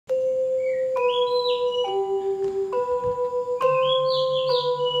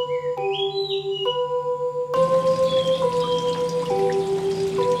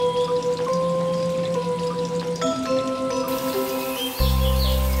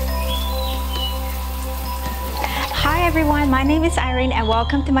everyone, my name is Irene and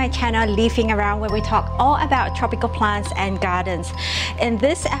welcome to my channel Leafing Around, where we talk all about tropical plants and gardens. In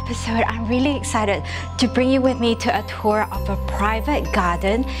this episode, I'm really excited to bring you with me to a tour of a private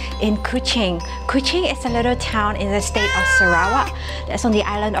garden in Kuching. Kuching is a little town in the state of Sarawak that's on the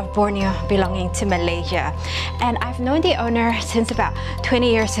island of Borneo, belonging to Malaysia. And I've known the owner since about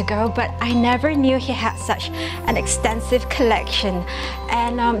 20 years ago, but I never knew he had such an extensive collection.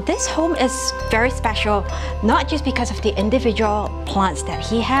 And this home is very special, not just because of the individual plants that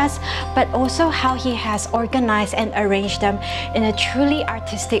he has, but also how he has organized and arranged them in a truly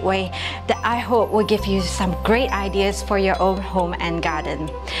artistic way that I hope will give you some great ideas for your own home and garden.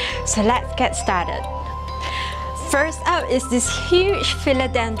 So let's get started. First up is this huge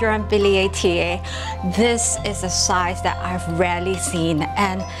philodendron biliaceae. This is a size that I've rarely seen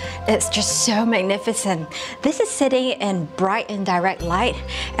and it's just so magnificent. This is sitting in bright and direct light,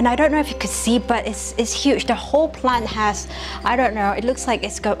 and I don't know if you could see, but it's huge. The whole plant has, I don't know, it looks like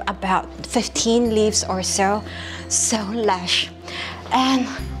it's got about 15 leaves or so. So lush. And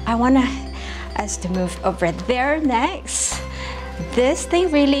I want us to move over there next. This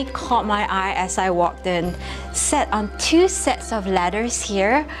thing really caught my eye as I walked in. Set on two sets of ladders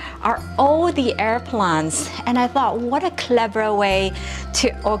here are all the air plants, and I thought, what a clever way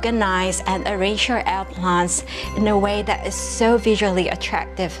to organize and arrange your air plants in a way that is so visually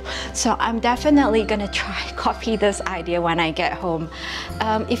attractive. So I'm definitely gonna try copy this idea when I get home.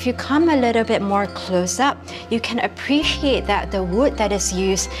 If you come a little bit more close up, you can appreciate that the wood that is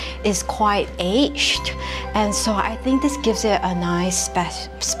used is quite aged, and so I think this gives it a nice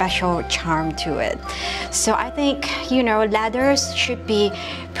special charm to it. So I think, you know, ladders should be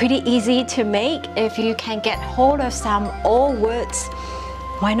pretty easy to make. If you can get hold of some old woods,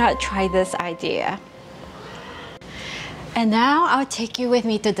 why not try this idea? And now I'll take you with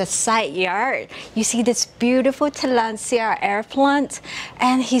me to the side yard. You see this beautiful Tillandsia air plant,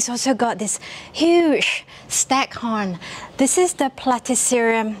 and he's also got this huge staghorn. This is the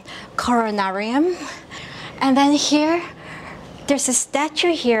Platycerium coronarium. And then here, there's a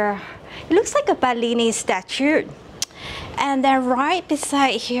statue here. It looks like a Bellini statue. And then right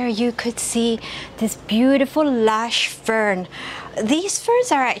beside here, you could see this beautiful lush fern. These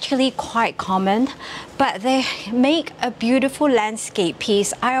ferns are actually quite common, but they make a beautiful landscape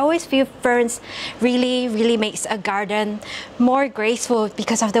piece. I always feel ferns really makes a garden more graceful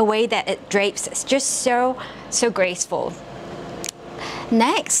because of the way that it drapes. It's just so graceful.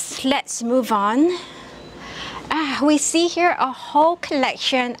 Next, let's move on. We see here a whole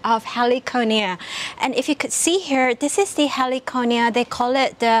collection of heliconia, and if you could see here, this is the heliconia. They call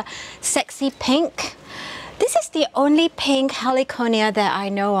it the sexy pink. This is the only pink heliconia that I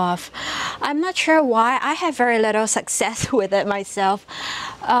know of. I'm not sure why. I have very little success with it myself.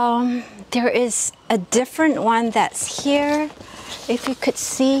 There is a different one that's here. If you could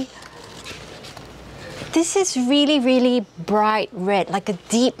see, this is really bright red, like a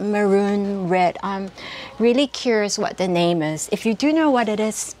deep maroon red. I'm really curious what the name is. If you do know what it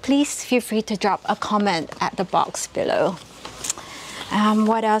is, please feel free to drop a comment at the box below.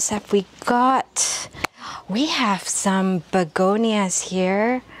 What else have we got? We have some begonias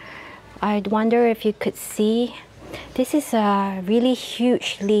here. I wonder if you could see. This is a really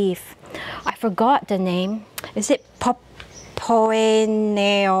huge leaf. I forgot the name. Is it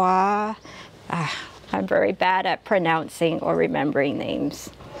Borneo? I'm very bad at pronouncing or remembering names.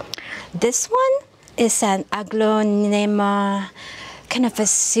 This one is an aglonema, kind of a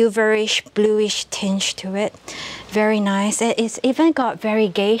silverish bluish tinge to it. Very nice. It's even got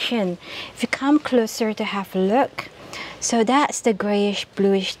variegation. If you come closer to have a look, so that's the grayish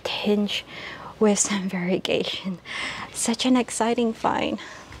bluish tinge with some variegation. Such an exciting find.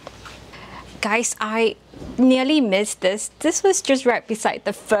 Guys, I nearly missed this. This was just right beside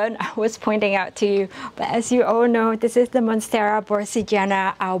the fern I was pointing out to you. But as you all know, this is the monstera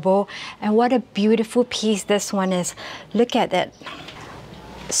borsigiana albo, and what a beautiful piece this one is. Look at it.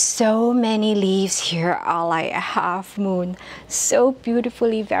 So many leaves here are like a half moon. So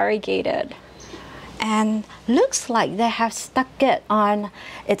beautifully variegated. And looks like they have stuck it on,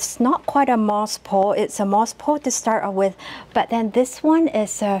 it's not quite a moss pole, it's a moss pole to start off with, but then this one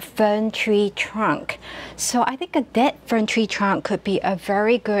is a fern tree trunk. So I think a dead fern tree trunk could be a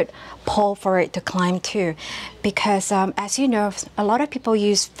very good pole for it to climb to, because as you know, a lot of people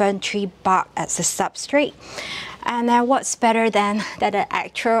use fern tree bark as a substrate. And then what's better than an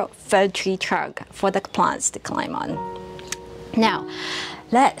actual fern tree trunk for the plants to climb on. Now,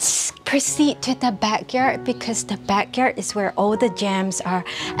 let's proceed to the backyard, because the backyard is where all the gems are.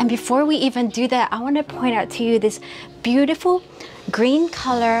 And before we even do that, I want to point out to you this beautiful green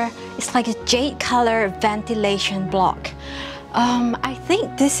color. It's like a jade color ventilation block. I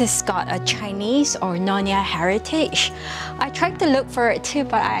think this has got a Chinese or Nyonya heritage. I tried to look for it too,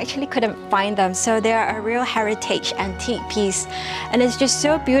 but I actually couldn't find them. So they're a real heritage antique piece, and it's just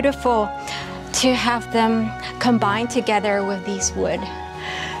so beautiful to have them combined together with these wood.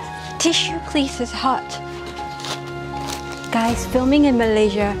 Tissue please, it's hot. Guys, filming in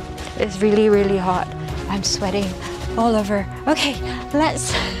Malaysia is really hot. I'm sweating all over. Okay,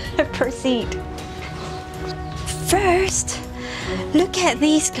 let's proceed. First, look at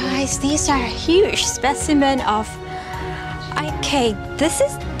these guys. These are huge specimen of, okay, this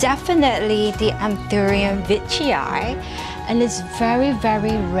is definitely the anthurium vietchii, and it's very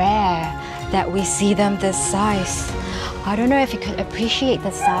rare that we see them this size. I don't know if you could appreciate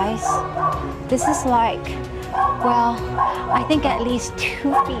the size. This is like, well, I think at least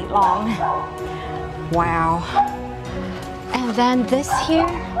 2 feet long. Wow. And then this here,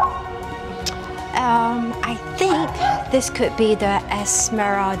 I think this could be the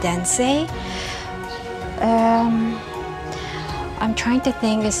esmeraldense. I'm trying to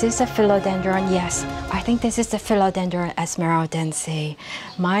think, is this a philodendron? Yes, I think this is the philodendron esmeraldense.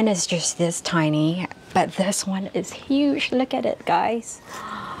 Mine is just this tiny, but this one is huge. Look at it, guys.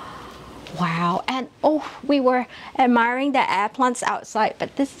 Wow. And oh, we were admiring the air plants outside,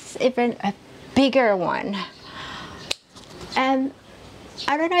 but this is even a bigger one. And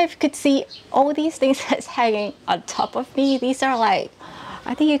I don't know if you could see all these things that's hanging on top of me. These are like,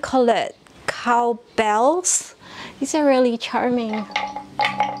 I think you call it cowbells. These are really charming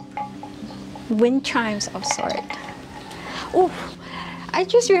wind chimes of sort. Oh, I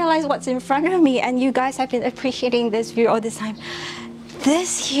just realized what's in front of me, and you guys have been appreciating this view all this time.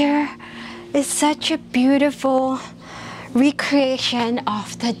 This here is such a beautiful recreation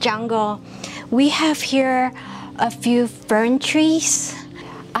of the jungle. We have here a few fern trees.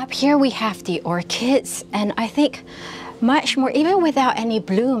 Up here we have the orchids, and I think much more, even without any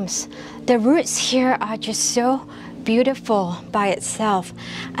blooms. The roots here are just so beautiful by itself.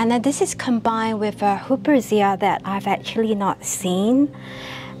 And then this is combined with a Huperzia that I've actually not seen.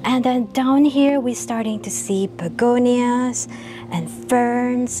 And then down here we're starting to see begonias and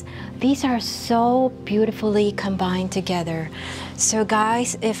ferns. These are so beautifully combined together. So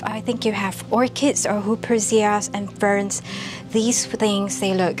guys, if I think you have orchids or Huperzias and ferns, these things,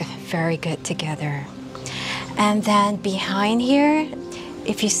 they look very good together. And then behind here,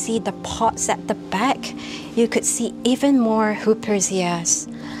 if you see the pots at the back, you could see even more Huperzias.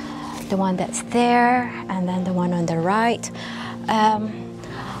 The one that's there, and then the one on the right.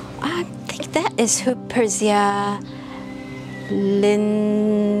 I think that is Huperzia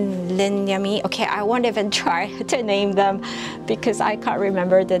linyami. Okay, I won't even try to name them because I can't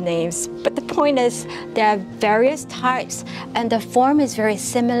remember the names. But the point is, there are various types and the form is very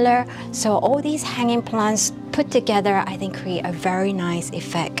similar. So all these hanging plants put together, I think, create a very nice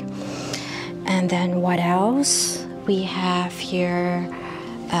effect. And then what else? We have here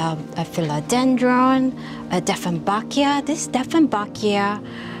a philodendron, a Dieffenbachia. This Dieffenbachia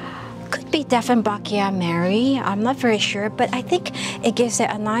could be Dieffenbachia Mary, I'm not very sure, but I think it gives it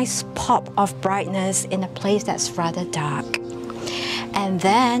a nice pop of brightness in a place that's rather dark. And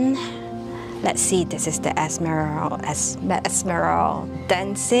then, let's see, this is the esmeraldense.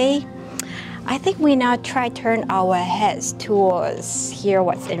 I think we now try to turn our heads towards here,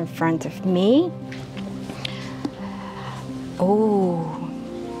 what's in front of me. Oh,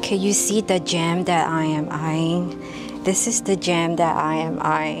 can you see the gem that I am eyeing? This is the gem that I am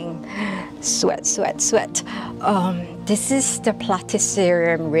eyeing. Sweat, sweat, sweat. This is the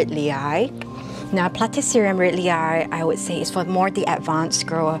Platycerium ridleyi. Now, Platycerium ridleyi, I would say, is for more the advanced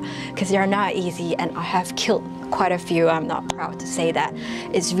grower because they're not easy, and I have killed quite a few. I'm not proud to say that.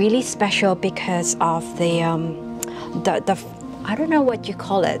 It's really special because of the I don't know what you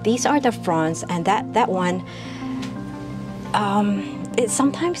call it. These are the fronds, and that one, it's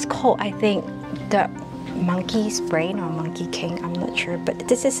sometimes called, I think, the monkey's brain or monkey king, I'm not sure, but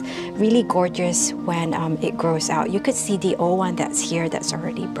this is really gorgeous when it grows out. You could see the old one that's here that's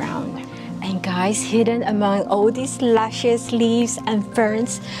already brown. And guys, hidden among all these luscious leaves and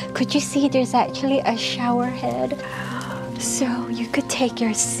ferns, could you see there's actually a shower head? So you could take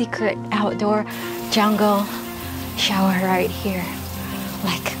your secret outdoor jungle shower right here.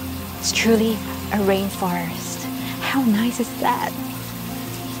 Like, it's truly a rainforest. How nice is that?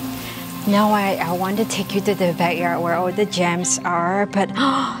 Now I want to take you to the backyard where all the gems are, but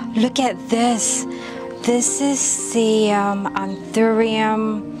look at this. This is the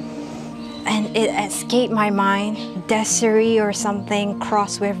anthurium, and it escaped my mind. Desiree or something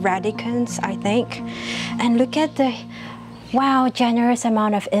crossed with radicans, I think. And look at the Wow, generous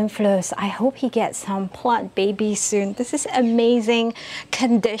amount of inflows. I hope he gets some plant babies soon. This is amazing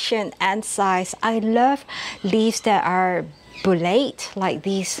condition and size. I love leaves that are bullate, like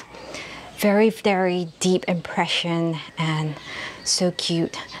these. Very, very deep impression and so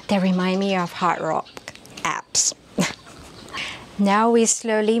cute. They remind me of hard rock apps. Now we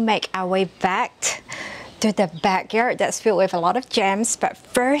slowly make our way back to the backyard that's filled with a lot of gems. But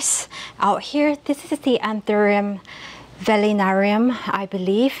first, out here, this is the anthurium velinarium, I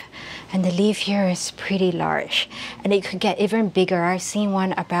believe. And the leaf here is pretty large. And it could get even bigger. I've seen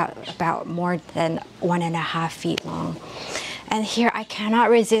one about more than 1.5 feet long. And here I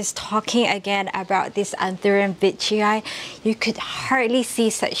cannot resist talking again about this anthurium vietchii. You could hardly see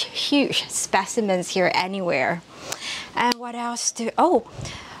such huge specimens here anywhere. And what else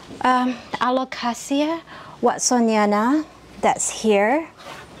Alocasia watsoniana, that's here.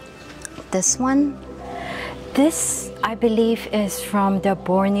 This one. This, I believe, is from the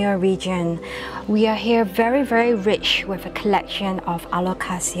Borneo region. We are here very, very rich with a collection of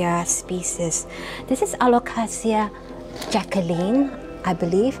Alocasia species. This is Alocasia Jacqueline, I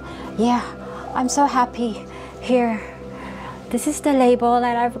believe. Yeah, I'm so happy here. This is the label and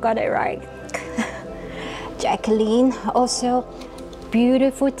I've got it right. Jacqueline, also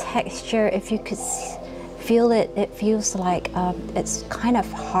beautiful texture. If you could feel it, it feels like it's kind of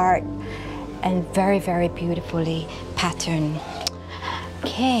hard and very, very beautifully patterned.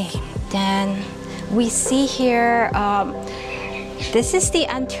 Okay, then we see here, this is the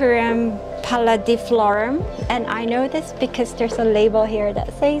anthurium palladiflorum, and I know this because there's a label here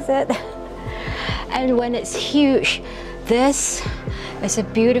that says it. And when it's huge, this is a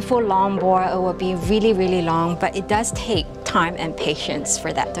beautiful long boar. It will be really, really long, but it does take time and patience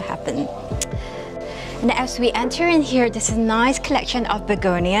for that to happen. And as we enter in here, there's a nice collection of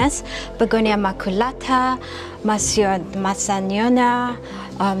begonias. Begonia maculata, Massaniona,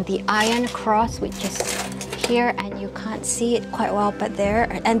 the iron cross, which is here, and you can't see it quite well, but there.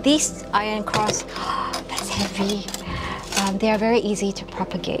 And these iron cross, that's heavy. They are very easy to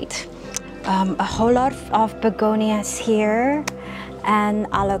propagate. A whole lot of begonias here, and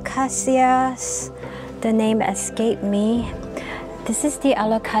Alocasias. The name escaped me. This is the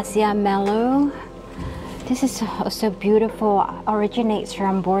Alocasia mellow. This is also beautiful, originates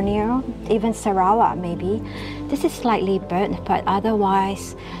from Borneo, even Sarawak maybe. This is slightly burnt, but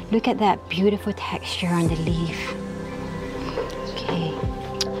otherwise, look at that beautiful texture on the leaf. Okay,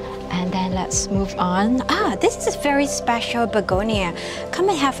 and then let's move on. This is a very special begonia. Come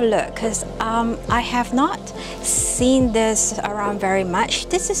and have a look, because I have not seen this around very much.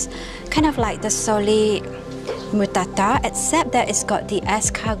 This is kind of like the soli mutata, except that it's got the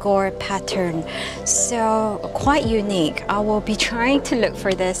escargot pattern, so quite unique. I will be trying to look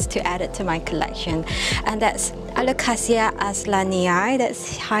for this to add it to my collection. And that's Alocasia aslanii,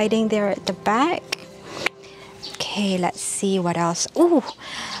 that's hiding there at the back. Okay, let's see what else. Ooh,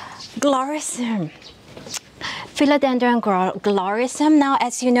 gloriousum. Philodendron gloriousum. Now,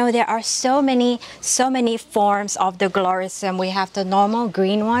 as you know, there are so many forms of the gloriousum. We have the normal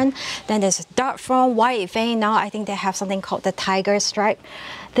green one, then there's a dark form, white vein. Now I think they have something called the tiger stripe.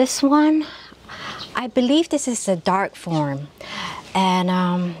 This one, I believe this is the dark form, and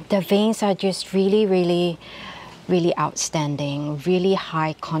the veins are just really outstanding, really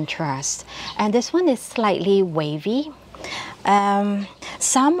high contrast. And this one is slightly wavy.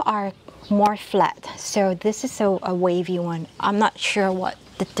 Some are more flat, so this is a wavy one. I'm not sure what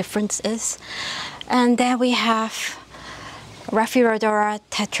the difference is. And then we have Raphirodora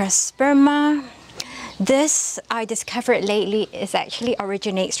tetrasperma. This I discovered lately is actually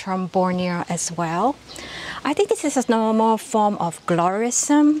originates from Borneo as well. I think this is a normal form of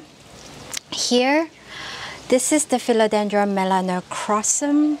gloriousum. Here, this is the Philodendron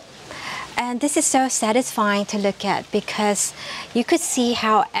melanocrossum. And this is so satisfying to look at because you could see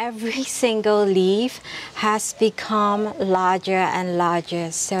how every single leaf has become larger and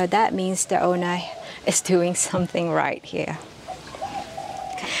larger. So that means the owner is doing something right here.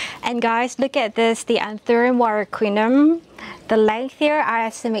 And guys, look at this, the Anthurium warraquinum. The length here, I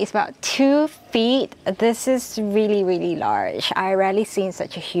estimate, is about 2 feet. This is really large. I rarely seen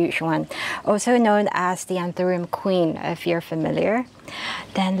such a huge one. Also known as the Anthurium queen, if you're familiar.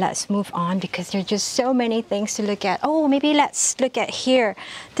 Then let's move on because there are just so many things to look at. Oh, maybe let's look at here.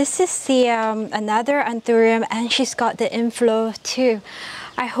 This is the another Anthurium, and she's got the inflow too.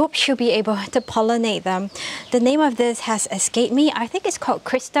 I hope she'll be able to pollinate them. The name of this has escaped me. I think it's called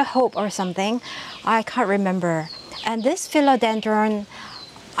Christa Hope or something. I can't remember. And this philodendron,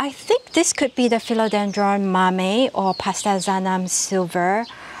 I think this could be the Philodendron mame or Pastazanum silver.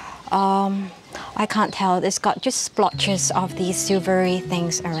 I I can't tell. It's got just splotches of these silvery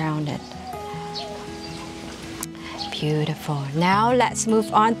things around it. Beautiful. Now let's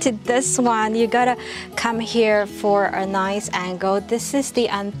move on to this one. You gotta come here for a nice angle. This is the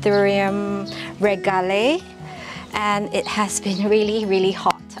Anthurium regale, and it has been really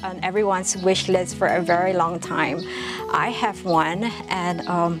hot on everyone's wish list for a very long time. I have one, and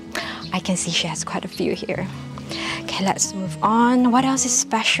I can see she has quite a few here. Okay, let's move on. What else is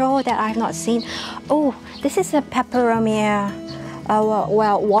special that I've not seen? Oh, this is a peperomia.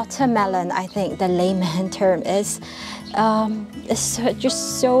 Well, watermelon, I think the layman term is. It's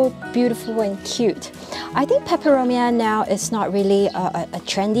just so beautiful and cute. I think peperomia now is not really a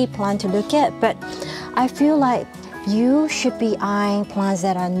trendy plant to look at, but I feel like you should be eyeing plants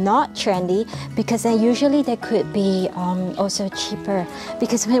that are not trendy, because then usually they could be also cheaper,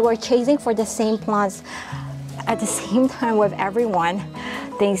 because when we're chasing for the same plants at the same time with everyone,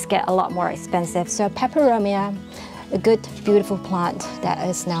 things get a lot more expensive. So peperomia, a good beautiful plant that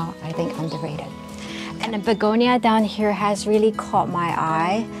is now, I think, underrated. And the begonia down here has really caught my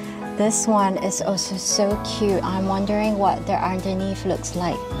eye. This one is also so cute. I'm wondering what the underneath looks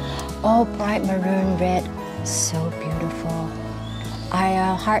like. Oh, bright maroon red, so beautiful.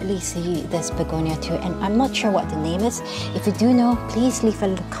 I hardly see this begonia too, and I'm not sure what the name is. If you do know, please leave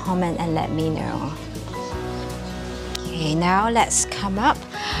a comment and let me know. Okay, now let's come up.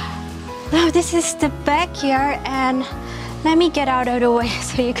 Now this is the backyard, and let me get out of the way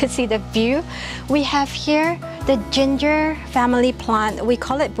so you can see the view. We have here the ginger family plant. We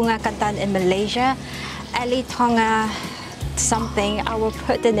call it bunga kantan in Malaysia. Alitonga something. I will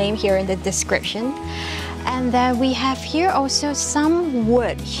put the name here in the description. And then we have here also some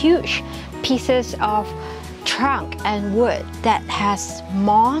wood, huge pieces of trunk and wood that has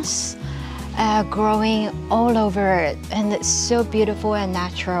moss growing all over it, and it's so beautiful and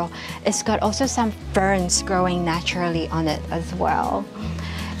natural. It's got also some ferns growing naturally on it as well.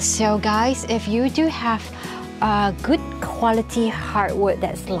 So guys, if you do have good quality hardwood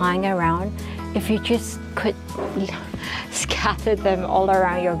that's lying around, if you just could scatter them all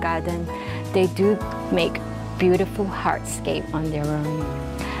around your garden, they do make beautiful hardscape on their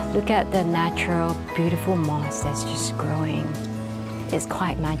own. Look at the natural beautiful moss that's just growing. It's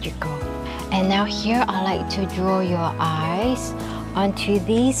quite magical. And now here I like to draw your eyes onto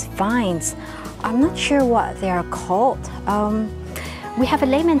these vines. I'm not sure what they are called. We have a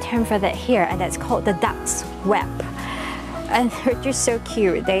layman term for that here, and that's called the duck's web. And they're just so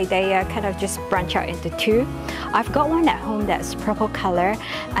cute. They kind of just branch out into two. I've got one at home that's purple color,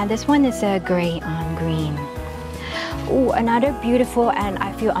 and this one is a gray on green. Ooh, another beautiful and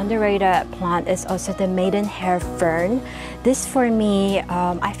I feel underrated plant is also the maidenhair fern. This for me,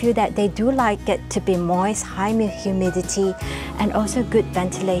 I feel that they do like it to be moist, high humidity, and also good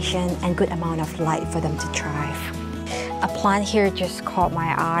ventilation and good amount of light for them to thrive. A plant here just caught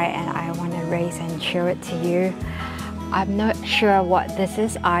my eye, and I want to raise and show it to you. I'm not sure what this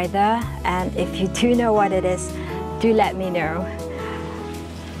is either, and if you do know what it is, do let me know.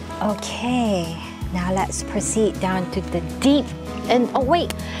 Okay, now let's proceed down to the deep. And oh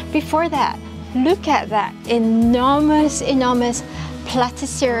wait, before that, look at that enormous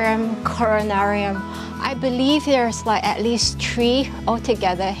Platycerium coronarium. I believe there's like at least 3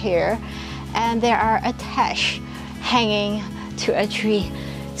 altogether here, and they are attached, hanging to a tree.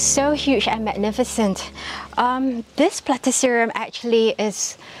 So huge and magnificent. This Platycerium actually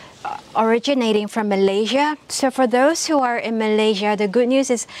is originating from Malaysia. So for those who are in Malaysia, the good news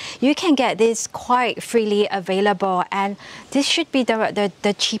is you can get this quite freely available, and this should be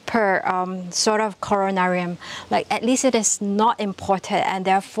the cheaper sort of coronarium. Like, at least it is not imported, and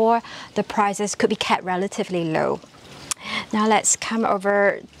therefore the prices could be kept relatively low. Now let's come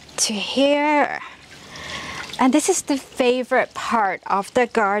over to here. And this is the favorite part of the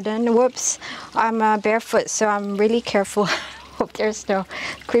garden. Whoops, I'm barefoot, so I'm really careful. Hope there's no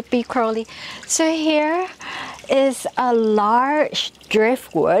creepy crawly. So here is a large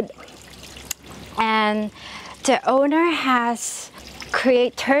driftwood, and the owner has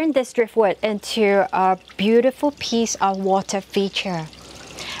turned this driftwood into a beautiful piece of water feature.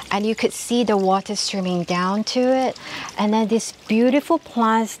 And you could see the water streaming down to it, and then these beautiful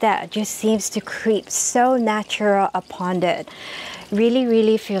plants that just seems to creep so natural upon it.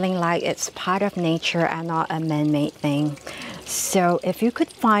 Really feeling like it's part of nature and not a man-made thing. So if you could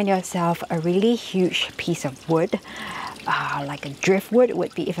find yourself a really huge piece of wood, like a driftwood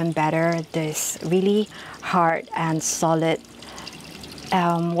would be even better. This really hard and solid,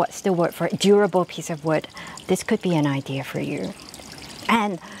 what's the word for it? Durable piece of wood. This could be an idea for you.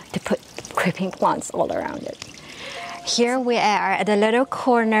 And to put creeping plants all around it. Here we are at a little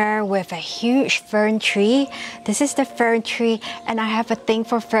corner with a huge fern tree. This is the fern tree, and I have a thing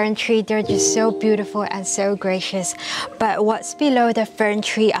for fern tree. They're just so beautiful and so gracious. But what's below the fern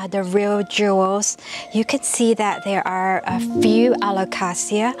tree are the real jewels. You can see that there are a few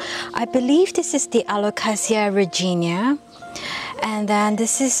Alocasia. I believe this is the Alocasia regina. And then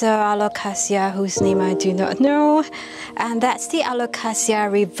this is Alocasia, whose name I do not know. And that's the Alocasia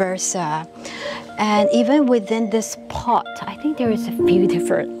reversa. And even within this pot, I think there is a few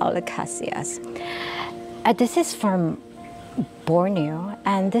different Alocasias. This is from Borneo,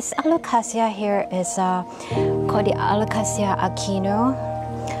 and this Alocasia here is called the Alocasia aquino.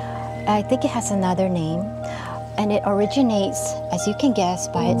 I think it has another name, and it originates, as you can guess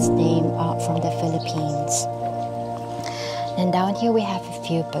by its name, from the Philippines. And down here we have a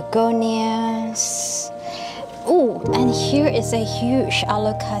few begonias. Oh, and here is a huge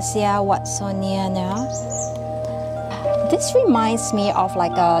Alocasia watsoniana. This reminds me of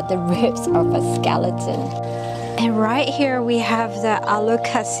like the ribs of a skeleton. And right here we have the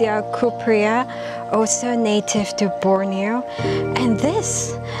Alocasia cuprea, also native to Borneo. And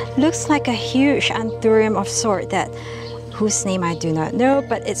this looks like a huge anthurium of sort whose name I do not know,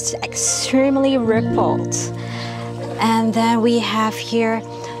 but it's extremely rippled. And then we have here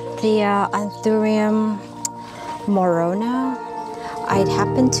the anthurium morona. I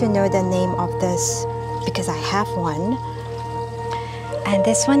happen to know the name of this because I have one. And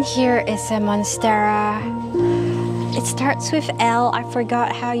this one here is a monstera. It starts with L. I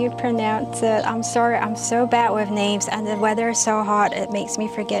forgot how you pronounce it. I'm sorry, I'm so bad with names, and the weather is so hot it makes me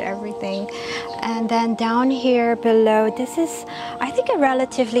forget everything. And then down here below, this is, I think, a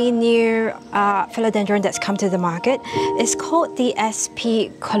relatively new philodendron that's come to the market. It's called the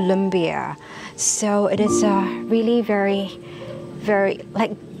SP Columbia. So it is really very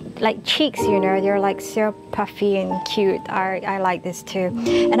like cheeks, you know, they're like so puffy and cute. I like this too.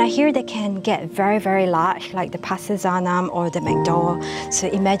 And I hear they can get very, very large, like the Pasizanum or the McDowell. So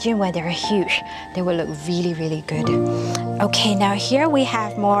imagine when they're huge, they will look really, really good. Okay, now here we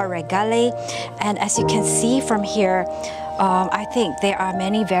have more regale. And as you can see from here, I think there are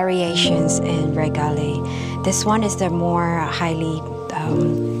many variations in regale. This one is the more highly,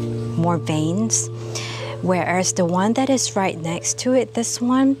 more veins. Whereas the one that is right next to it, this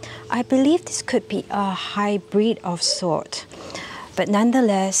one, I believe this could be a hybrid of sort. But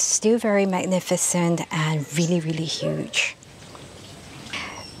nonetheless, still very magnificent and really, really huge.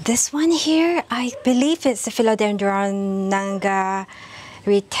 This one here, I believe it's the Philodendron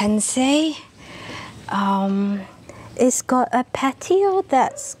nangaritense. It's got a petiole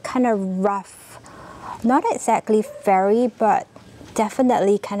that's kind of rough. Not exactly fairy, but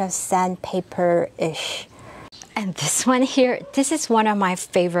definitely kind of sandpaper-ish. And this one here, this is one of my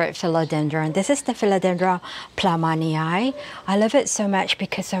favorite philodendron. This is the Philodendron plamanii. I love it so much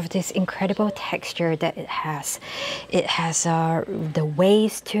because of this incredible texture that it has. It has the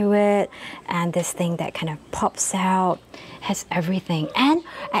waves to it, and this thing that kind of pops out, has everything. And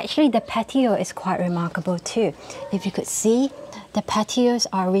actually the petiole is quite remarkable too. If you could see, the petioles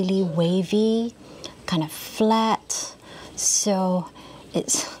are really wavy, kind of flat. So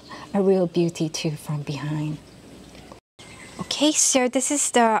it's a real beauty too from behind. Okay, so this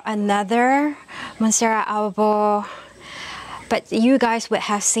is another monstera albo, but you guys would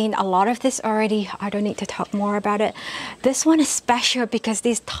have seen a lot of this already. I don't need to talk more about it. This one is special because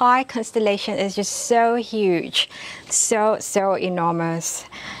this Thai constellation is just so huge, so enormous.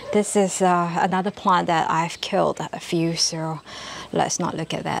 This is another plant that I've killed a few, so let's not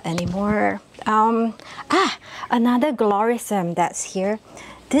look at that anymore. Another gloriousum that's here.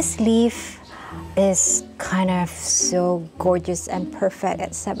 This leaf is kind of so gorgeous and perfect,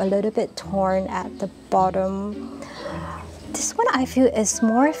 except a little bit torn at the bottom. This one I feel is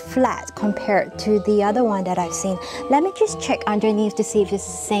more flat compared to the other one that I've seen. Let me just check underneath to see if it's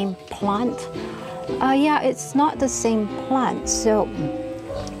the same plant. Yeah, it's not the same plant. So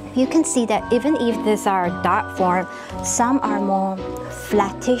you can see that even if these are dark form, some are more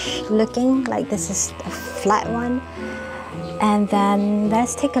flattish looking, like this is a flat one. And then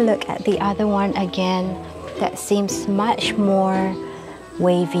let's take a look at the other one again that seems much more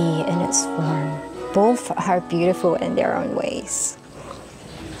wavy in its form. Both are beautiful in their own ways.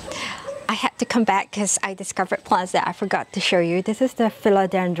 I had to come back because I discovered plants that I forgot to show you. This is the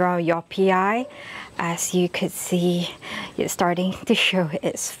Philodendron yoppii. As you could see, it's starting to show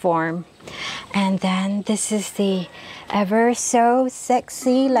its form. And then this is the ever so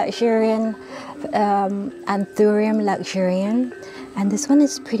sexy luxurian anthurium luxurian. And this one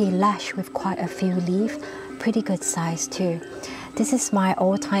is pretty lush with quite a few leaves. Pretty good size too. This is my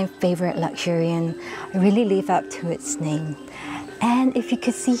all-time favorite luxurian. I really live up to its name. And if you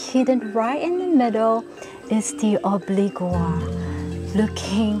could see hidden right in the middle is the obliqua,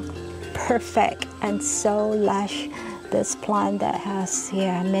 looking perfect and so lush. This plant that has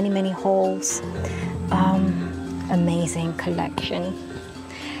many holes. Amazing collection.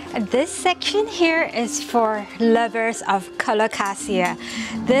 And this section here is for lovers of Alocasia.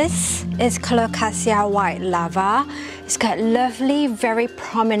 This is Alocasia white lava. It's got lovely, very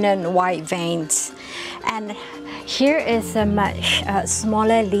prominent white veins. And here is a much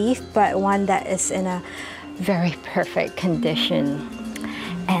smaller leaf, but one that is in a very perfect condition.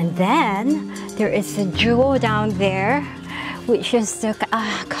 And then there is a jewel down there, which is the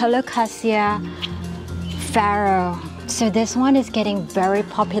Alocasia Pharaoh. So this one is getting very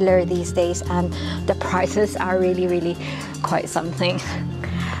popular these days, and the prices are really quite something.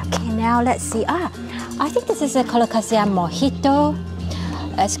 Okay, now let's see. I think this is a Alocasia mojito,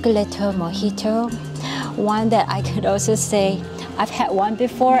 escalator mojito. One that I could also say I've had one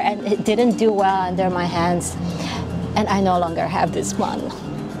before and it didn't do well under my hands, and I no longer have this one.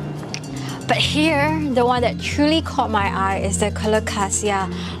 But here, the one that truly caught my eye is the Alocasia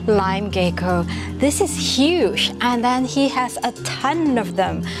lime gecko. This is huge, and then he has a ton of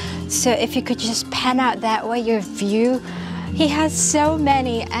them. So if you could just pan out that way, your view, he has so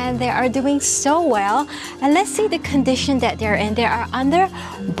many and they are doing so well. And let's see the condition that they're in. They are under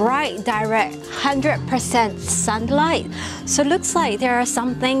bright, direct, 100% sunlight. So it looks like there are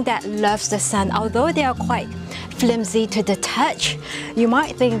something that loves the sun, although they are quite flimsy to the touch. You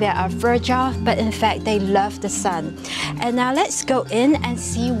might think they are fragile, but in fact they love the sun. And now let's go in and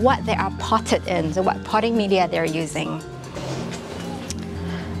see what they are potted in, so what potting media they're using.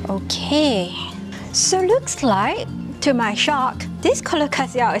 Okay, so looks like, to my shock, this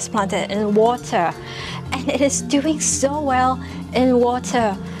Alocasia is planted in water, and it is doing so well in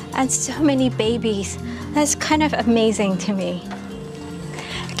water, and so many babies. That's kind of amazing to me.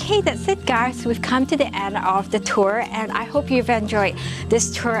 Okay, that's it guys. We've come to the end of the tour, and I hope you've enjoyed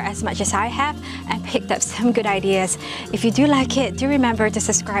this tour as much as I have and picked up some good ideas. If you do like it, do remember to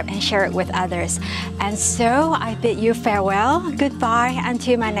subscribe and share it with others. And so I bid you farewell, goodbye,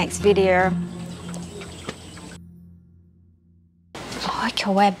 until my next video.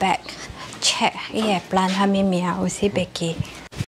 Cho quay back check, yeah, plan ทำมีเมีย สิ Becky